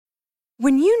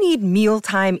When you need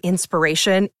mealtime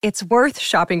inspiration, it's worth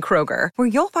shopping Kroger, where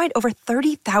you'll find over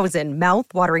 30,000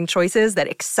 mouth-watering choices that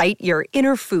excite your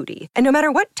inner foodie. And no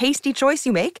matter what tasty choice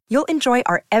you make, you'll enjoy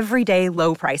our everyday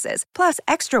low prices, plus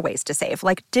extra ways to save,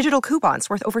 like digital coupons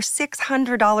worth over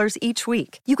 $600 each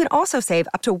week. You can also save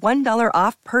up to $1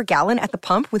 off per gallon at the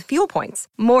pump with fuel points.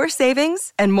 More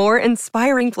savings and more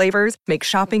inspiring flavors make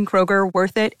shopping Kroger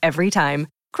worth it every time.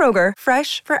 Kroger,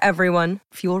 fresh for everyone.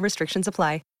 Fuel restrictions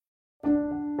apply.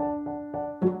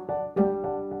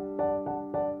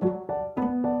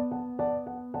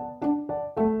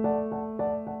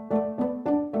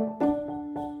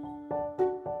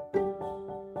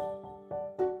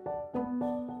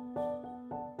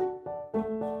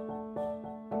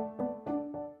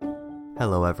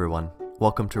 Hello everyone,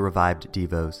 welcome to Revived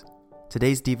Devos.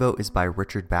 Today's Devo is by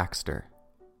Richard Baxter.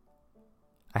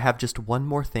 I have just one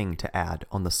more thing to add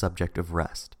on the subject of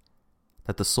rest,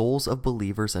 that the souls of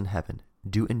believers in heaven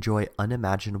do enjoy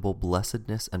unimaginable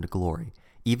blessedness and glory,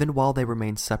 even while they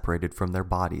remain separated from their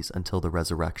bodies until the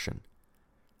resurrection.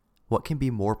 What can be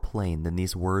more plain than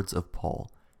these words of Paul?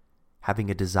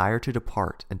 Having a desire to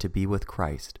depart and to be with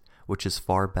Christ, which is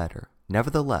far better.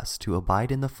 Nevertheless, to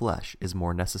abide in the flesh is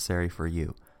more necessary for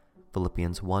you.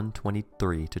 Philippians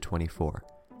 1:23-24.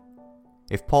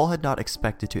 If Paul had not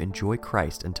expected to enjoy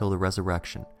Christ until the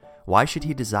resurrection, why should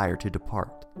he desire to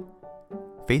depart?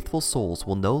 Faithful souls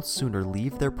will no sooner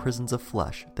leave their prisons of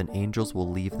flesh than angels will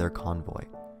leave their convoy.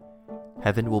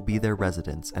 Heaven will be their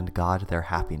residence and God their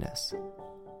happiness.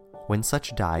 When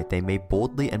such die, they may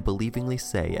boldly and believingly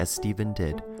say, as Stephen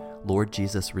did, "Lord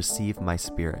Jesus, receive my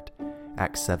spirit."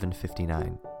 Acts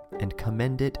 7:59, and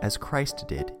commend it as Christ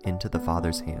did into the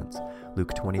Father's hands.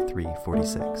 Luke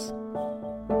 23:46.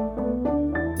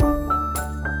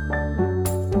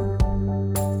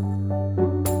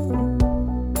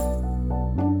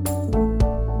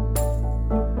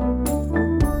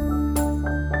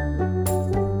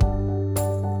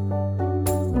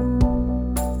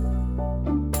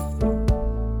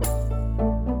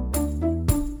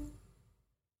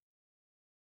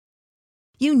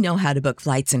 You know how to book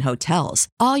flights and hotels.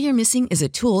 All you're missing is a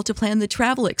tool to plan the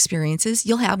travel experiences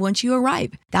you'll have once you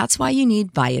arrive. That's why you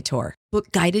need Viator.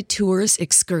 Book guided tours,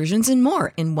 excursions, and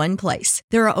more in one place.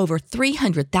 There are over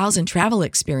 300,000 travel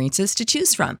experiences to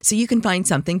choose from, so you can find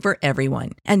something for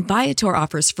everyone. And Viator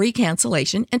offers free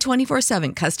cancellation and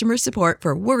 24/7 customer support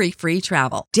for worry-free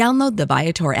travel. Download the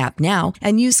Viator app now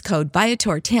and use code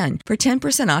Viator10 for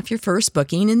 10% off your first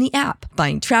booking in the app.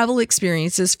 Find travel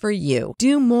experiences for you.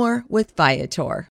 Do more with Viator.